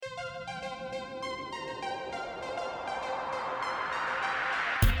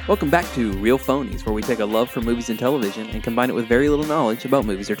Welcome back to Real Phonies, where we take a love for movies and television and combine it with very little knowledge about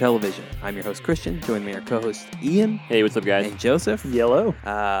movies or television. I'm your host, Christian. Join me, our co-host, Ian. Hey, what's up, guys? And Joseph. Yellow.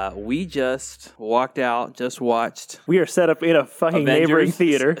 We just walked out, just watched We are set up in a fucking Avengers. neighboring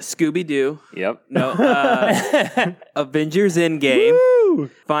theater. Scooby-Doo. Yep. No, Avengers Endgame. Woo!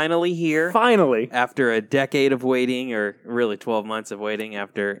 Finally here. Finally. After a decade of waiting, or really 12 months of waiting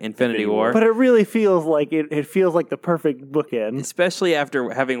after Infinity War. But it really feels like it feels like the perfect bookend. Especially after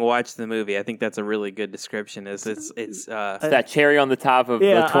having watched the movie, I think that's a really good description. It's It's that cherry on the top of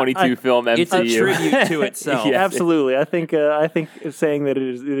Yeah, the 22 film MCU. It's a tribute to itself. Yeah. Absolutely. I think saying that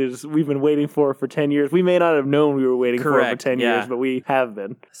it is we've been waiting for 10 years. We may not have known we were waiting for it Correct, for 10 yeah. years, but we have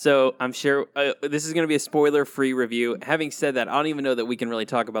been. So I'm sure this is going to be a spoiler-free review. Having said that, I don't even know that we can really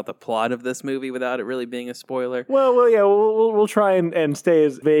talk about the plot of this movie without it really being a spoiler. Well, yeah, we'll try and stay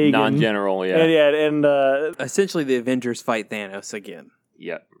as vague, Non-general, yeah. and Essentially, the Avengers fight Thanos again.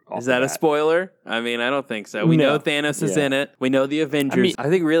 Yep. Is that a spoiler? I mean, I don't think so. We No. know Thanos is Yeah. in it. We know the Avengers. I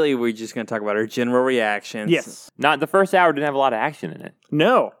think really we're just going to talk about our general reactions. yes, Not the first hour didn't have a lot of action in it,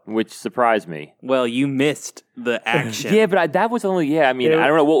 no. which surprised me. Well, you missed the action. Yeah, but that was only I mean, Yeah. I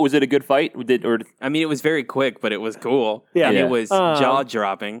don't know. What was it? A good fight? I mean, it was very quick, but it was cool. Yeah. And Yeah. it was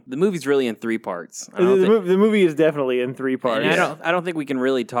jaw-dropping. The movie's really in 3 parts. I don't think- The movie is definitely in 3 parts. And I don't think we can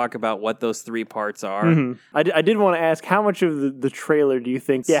really talk about what those 3 parts are. Mhm. I did want to ask, how much of the trailer do you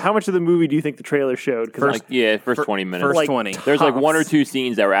think? Yeah, how much of the movie do you think the trailer showed? first 20 minutes. First Like, 20. There's like tops. 1 or 2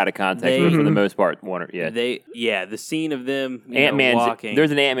 scenes that were out of context, but for the most part, The scene of them Ant-Man. walking.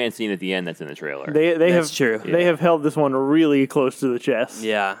 There's an Ant-Man scene at the end that's in the trailer. They That's have true. They have held this one really close to the chest.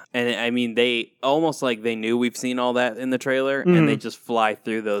 Yeah, and I mean, they almost like they knew we've seen all that in the trailer, and they just fly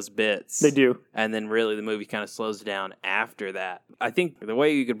through those bits. They do. And then really the movie kind of slows down after that. I think the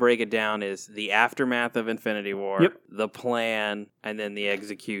way you could break it down is the aftermath of Infinity War, Yep. the plan, and then the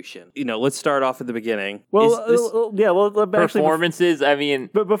execution. Let's start off at the beginning. Well, actually, Performances, I mean,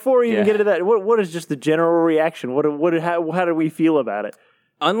 but before we even Yeah. get into that, what is just the general reaction? How do we feel about it?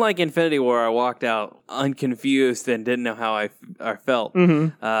 Unlike Infinity War, I walked out unconfused and didn't know how I felt.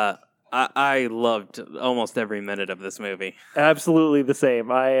 I loved almost every minute of this movie. Absolutely the same.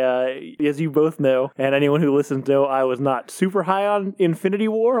 I, as you both know, and anyone who listens know, I was not super high on Infinity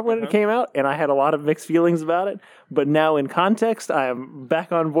War when it came out, and I had a lot of mixed feelings about it. But now, in context, I am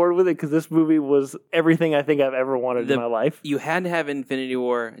back on board with it because this movie was everything I think I've ever wanted in my life. You had to have Infinity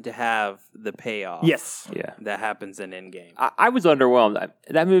War to have the payoff. Yes. yeah. That happens in Endgame. I was underwhelmed.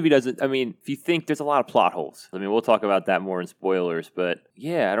 That movie doesn't. I mean, if you think there's a lot of plot holes, I mean, we'll talk about that more in spoilers. But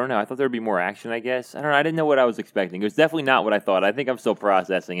yeah, I don't know. I thought there'd be more action. I guess I don't know. I didn't know what I was expecting. It was definitely not what I thought. I think I'm still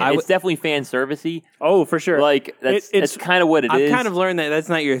processing it. It's definitely fan servicey. Oh, for sure. Like that's kind of what it I've is. kind of learned that that's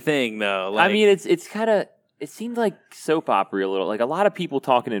not your thing, though. I mean, it's kind of. It seemed like soap opera a little, like a lot of people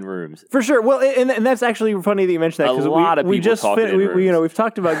talking in rooms. For sure. Well, and that's actually funny that you mentioned that A because lot of we people just talking in rooms. we've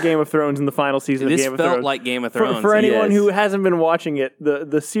talked about Game of Thrones in the final season this of Game of felt Thrones. like Game of Thrones. For anyone Yes. who hasn't been watching it,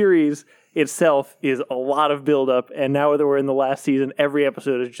 the series itself is a lot of build up, and now that we're in the last season, every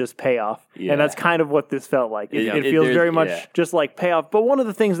episode is just payoff, Yeah. and that's kind of what this felt like. It It- feels there's- very much yeah. just like payoff. But one of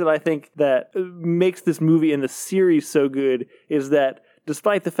the things that I think that makes this movie and the series so good is that,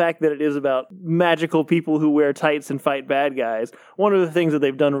 despite the fact that it is about magical people who wear tights and fight bad guys, one of the things that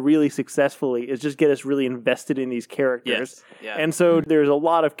they've done really successfully is just get us really invested in these characters. Yes. Yeah. And so there's a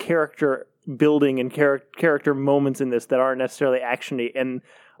lot of character building and character moments in this that aren't necessarily actiony, and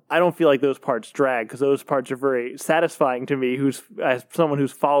I don't feel like those parts drag because those parts are very satisfying to me, as someone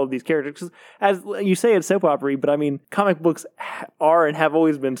who's followed these characters. 'Cause as you say, it's soap opera, but I mean, comic books are and have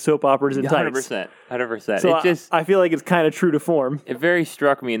always been soap operas in tights. 100%. So It I feel like it's kind of true to form. It very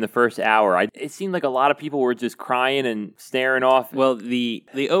struck me in the first hour. It seemed like a lot of people were just crying and staring off. Well, the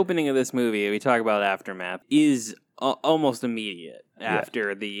opening of this movie, we talk about aftermath, is almost immediate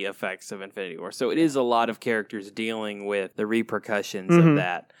after the effects of Infinity War. So it is a lot of characters dealing with the repercussions of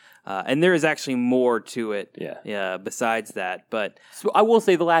that. And there is actually more to it besides that. But So I will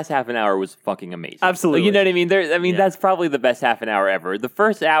say the last half an hour was fucking amazing. Absolutely. You know what I mean? That's probably the best half an hour ever. The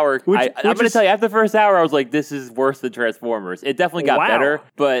first hour, I'm going to is- tell you, after the first hour, I was like, this is worse than Transformers. It definitely got Wow. better,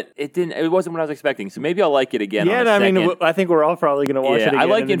 but it wasn't what I was expecting. So maybe I'll like it again. Yeah, on a I mean, second. I think we're all probably going to watch it again. I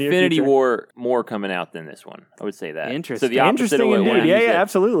like in the near Infinity future. War more coming out than this one. I would say that. Interesting. So the opposite Interesting of what indeed. we Yeah, use yeah, it.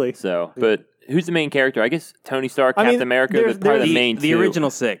 absolutely. So, but who's the main character? I guess Tony Stark, I mean, Captain America, there's- probably there's the main the two. original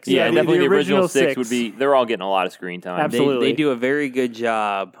 6. Yeah, Yeah, the definitely the original original six six. would be. They're all getting a lot of screen time. Absolutely. They do a very good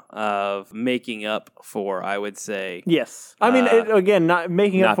job of making up for, I would say. Yes. I mean, again, not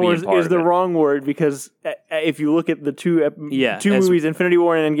making not up for being is part of the it. wrong word, because if you look at the two as- movies, Infinity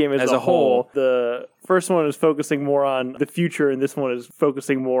War and Endgame as as a a whole, whole. the first one is focusing more on the future, and this one is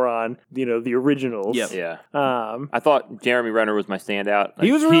focusing more on, the originals. Yep. Yeah. Um, I thought Jeremy Renner was my standout.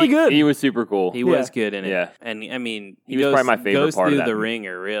 He was really good. He was super cool. He was good in it. Yeah. And I mean, He was probably my favorite goes part of through that the movie.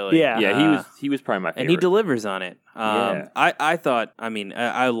 ringer, really. Yeah. Yeah, he was probably my favorite. And he delivers on it. Yeah. I thought,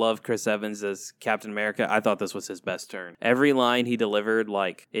 I love Chris Evans as Captain America. I thought this was his best turn. Every line he delivered,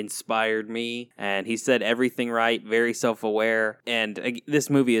 inspired me. And he said everything right, very self-aware. And this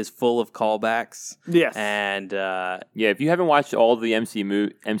movie is full of callbacks. yes. And Yeah, if you haven't watched all the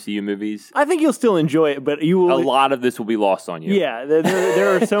MCU movies, I think you'll still enjoy it, but you will. a lot of this will be lost on you. Yeah,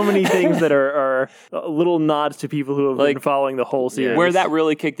 there are so many things that are little nods to people who have been following the whole series. Where that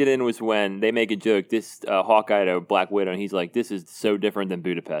really kicked it in was when they make a joke, this Hawkeye to Black Widow, and he's like, this is so different than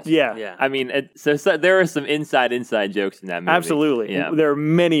Budapest. Yeah. yeah. I mean, so there are some inside jokes in that movie. Absolutely. Yeah. There are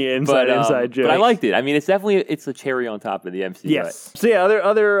many inside jokes. But I liked it. I mean, it's a cherry on top of the MCU. Yes. So yeah,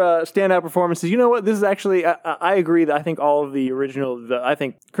 other standout performances. You know what? This is actually I agree that I think all of the original. I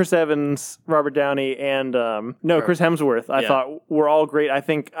think Chris Evans, Robert Downey, and Chris Hemsworth. I thought were all great. I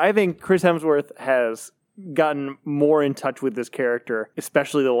think Chris Hemsworth has gotten more in touch with this character,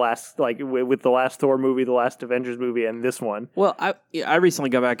 especially the last, with the last Thor movie, the last Avengers movie, and this one. Well, I recently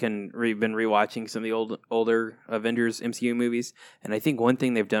got back and been rewatching some of the older Avengers MCU movies, and I think one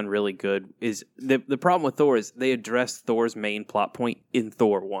thing they've done really good is the problem with Thor is they addressed Thor's main plot point in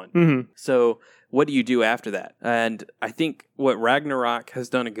Thor 1. Mm-hmm. So what do you do after that? And I think what Ragnarok has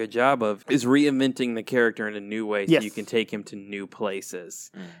done a good job of is reinventing the character in a new way so Yes. you can take him to new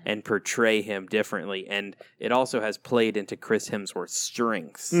places and portray him differently. And it also has played into Chris Hemsworth's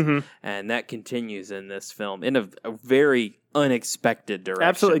strengths. Mm-hmm. And that continues in this film in a very unexpected direction.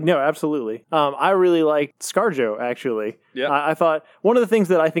 Absolutely. I really liked ScarJo, actually. Yeah. I thought one of the things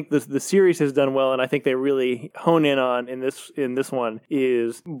that I think the series has done well, and I think they really hone in on in this one,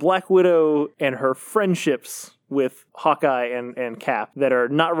 is Black Widow and her friendships with Hawkeye and Cap that are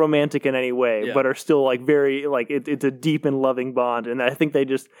not romantic in any way, but are still very it's a deep and loving bond, and I think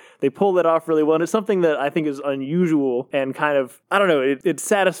they pull that off really well. And it's something that I think is unusual and kind of, I don't know, it's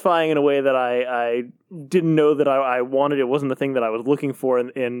satisfying in a way that I didn't know that I wanted. It wasn't the thing that I was looking for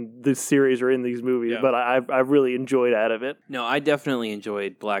in this series or in these movies, but I've really enjoyed out of it. No, I definitely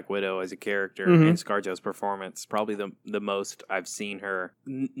enjoyed Black Widow as a character Mm-hmm. and ScarJo's performance. Probably the most I've seen her.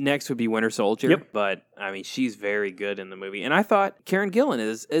 Next would be Winter Soldier, Yep. but I mean she's very good in the movie. And I thought Karen Gillan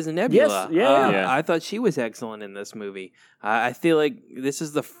is a Nebula. Yes, yeah. I thought she was excellent in this movie. I feel like this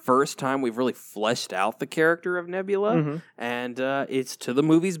is the first time we've really fleshed out the character of Nebula, Mm-hmm. and it's to the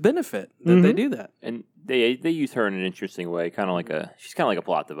movie's benefit that they do that. And they use her in an interesting way, she's kind of like a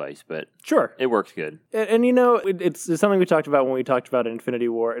plot device, but Sure. it works good. And it's something we talked about when we talked about Infinity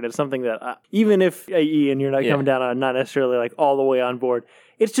War, and it's something that even if Ian, you're not coming down on, not necessarily all the way on board,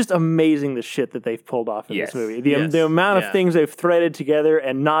 it's just amazing the shit that they've pulled off in Yes. this movie. Yes. The amount of Yeah. things they've threaded together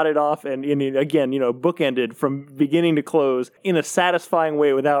and knotted off, and again, bookended from beginning to close in a satisfying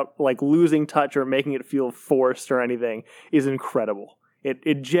way without losing touch or making it feel forced or anything is incredible.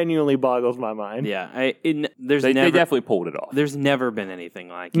 It genuinely boggles my mind. Yeah, They never definitely pulled it off. There's never been anything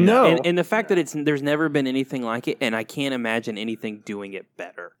like it. No. And the fact that there's never been anything like it, and I can't imagine anything doing it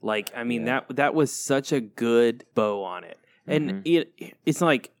better. That was such a good bow on it. And it's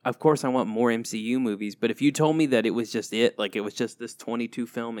of course I want more MCU movies, but if you told me that it was just it was just this 22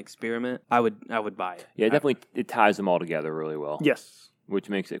 film experiment, I would buy it. Yeah, it ties them all together really well. Yes. Which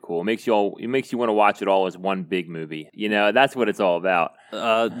makes it cool. It makes you want to watch it all as one big movie. That's what it's all about.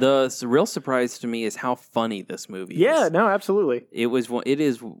 The real surprise to me is how funny this movie is. Yeah, no, absolutely. It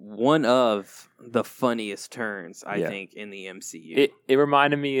is one of the funniest turns I think in the MCU. It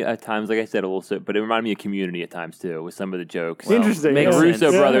reminded me at times, like I said, but it reminded me of Community at times too, with some of the jokes. Interesting. makes The sense.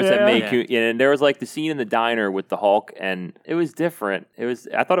 Russo brothers had made, Yeah. and there was the scene in the diner with the Hulk, and it was different.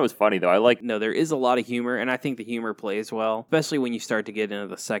 I thought it was funny though. No, there is a lot of humor, and I think the humor plays well, especially when you start to get into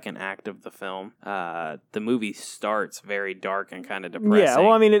the second act of the film. The movie starts very dark and kind of depressing. Yeah,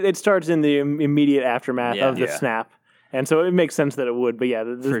 well, I mean, it starts in the immediate aftermath of the Yeah. snap. And so it makes sense that it would. But yeah,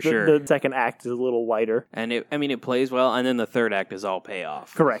 For sure. the second act is a little lighter. And it plays well, and then the third act is all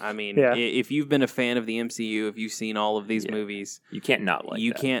payoff. Correct. I mean, Yeah. if you've been a fan of the MCU, if you've seen all of these movies, You can't not like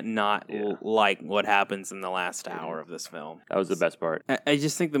you that. can't not like what happens in the last hour of this film. That was the best part. I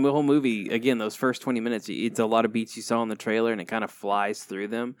just think the whole movie, again, those first 20 minutes, it's a lot of beats you saw in the trailer, and it kind of flies through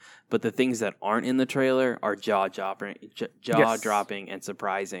them. But the things that aren't in the trailer are jaw-dropping and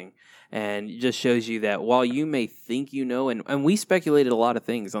surprising. And it just shows you that while you may think you you know, and we speculated a lot of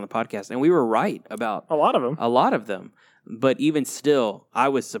things on the podcast, and we were right about A lot of them. a lot of them. But even still, I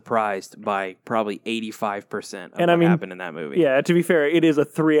was surprised by probably 85% of And I what mean, happened in that movie. Yeah, to be fair, it is a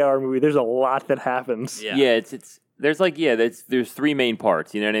 3-hour movie. There's a lot that happens. Yeah. Yeah, it's there's like there's three main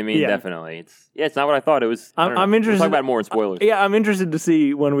parts. You know what I mean? Yeah. Definitely. It's not what I thought it was. I don't know. I'm interested. We'll talk about it more in spoilers. Yeah, I'm interested to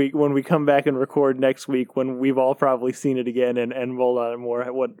see when we come back and record next week when we've all probably seen it again and rolled on it more.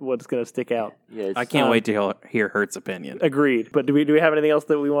 What's going to stick out? Yeah, I can't wait to hear Hert's opinion. Agreed. But do we have anything else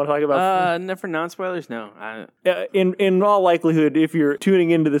that we want to talk about? No, for non-spoilers, no. In all likelihood, if you're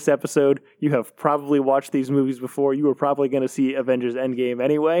tuning into this episode, you have probably watched these movies before. You were probably going to see Avengers Endgame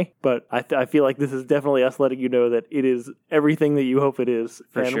anyway. But I feel like this is definitely us letting you know that it is everything that you hope it is.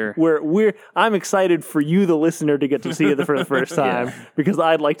 For And sure. I'm excited for you, the listener, to get to see it for the first time because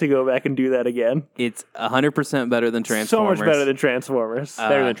I'd like to go back and do that again. It's 100% better than Transformers. So much better than Transformers.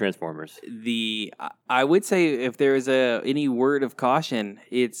 Better than Transformers. I would say if there is any word of caution,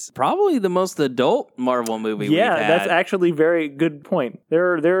 it's probably the most adult Marvel movie we've had. That's actually a very good point.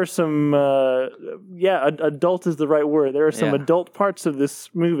 There are some adult is the right word. There are some adult parts of this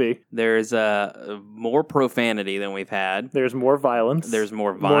movie. There's more profanity than we've had. There's more violence. There's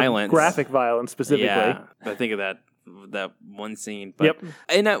more violence. Graphic violence specifically. Yeah, I think of that one scene. But,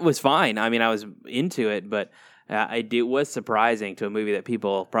 and that was fine. I mean, I was into it, but it was surprising to a movie that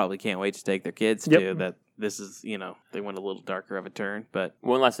people probably can't wait to take their kids to. That this is, they went a little darker of a turn. But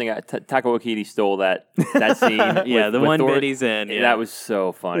one last thing, Taika Waititi stole that scene. the with one Thor. bit he's in. Yeah. That was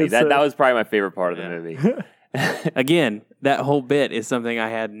so funny. That was probably my favorite part of the movie. Again, that whole bit is something I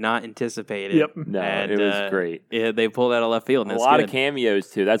had not anticipated. Yep. No, and, it was great. Yeah, they pulled out of left field. And A lot of cameos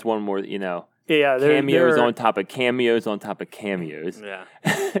too. That's one more. Yeah, cameos on top of cameos on top of cameos. Yeah,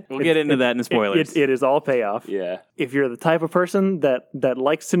 we'll get into that in spoilers. It is all payoff. Yeah. If you're the type of person that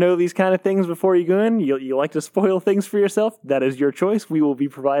likes to know these kind of things before you go in, you like to spoil things for yourself, that is your choice. We will be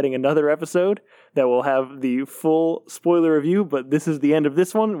providing another episode that will have the full spoiler review, but this is the end of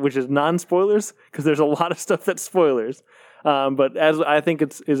this one, which is non-spoilers, because there's a lot of stuff that's spoilers. But as I think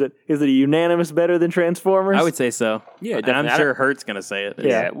is it a unanimous better than Transformers? I would say so. Yeah, and I'm definitely. sure Hert's going to say it.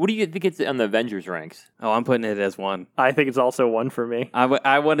 Yeah. What do you think it's on the Avengers ranks? Oh, I'm putting it as 1. I think it's also 1 for me.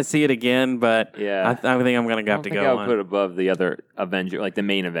 I want to see it again, but Yeah. I think I'm going to have to go I'll on. put it above the other Avenger, like the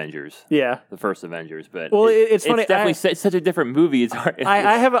main Avengers. Yeah. The first Avengers, but Well, it's funny. It's definitely such a different movie. It's hard.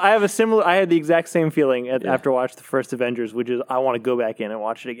 I have a similar. I had the exact same feeling after watching the first Avengers, which is I want to go back in and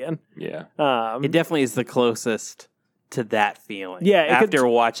watch it again. Yeah. It definitely is the closest to that feeling. Yeah, after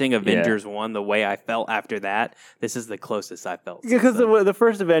watching Avengers 1, the way I felt after that, this is the closest I felt. Because the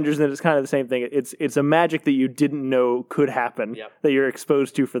first Avengers, and it's kind of the same thing. It's a magic that you didn't know could happen that you're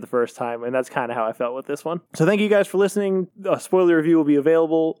exposed to for the first time, and that's kind of how I felt with this one. So thank you guys for listening. A spoiler review will be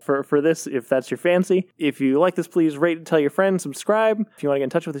available for this if that's your fancy. If you like this, please rate and tell your friends, subscribe. If you want to get in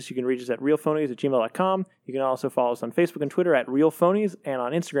touch with us, you can reach us at realphonies@gmail.com. You can also follow us on Facebook and Twitter at realphonies and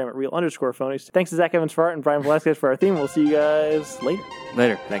on Instagram at real_phonies. Thanks to Zach Evans for art and Brian Velasquez for our theme. We'll see you guys later.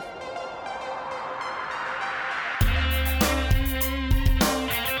 Later. Thanks.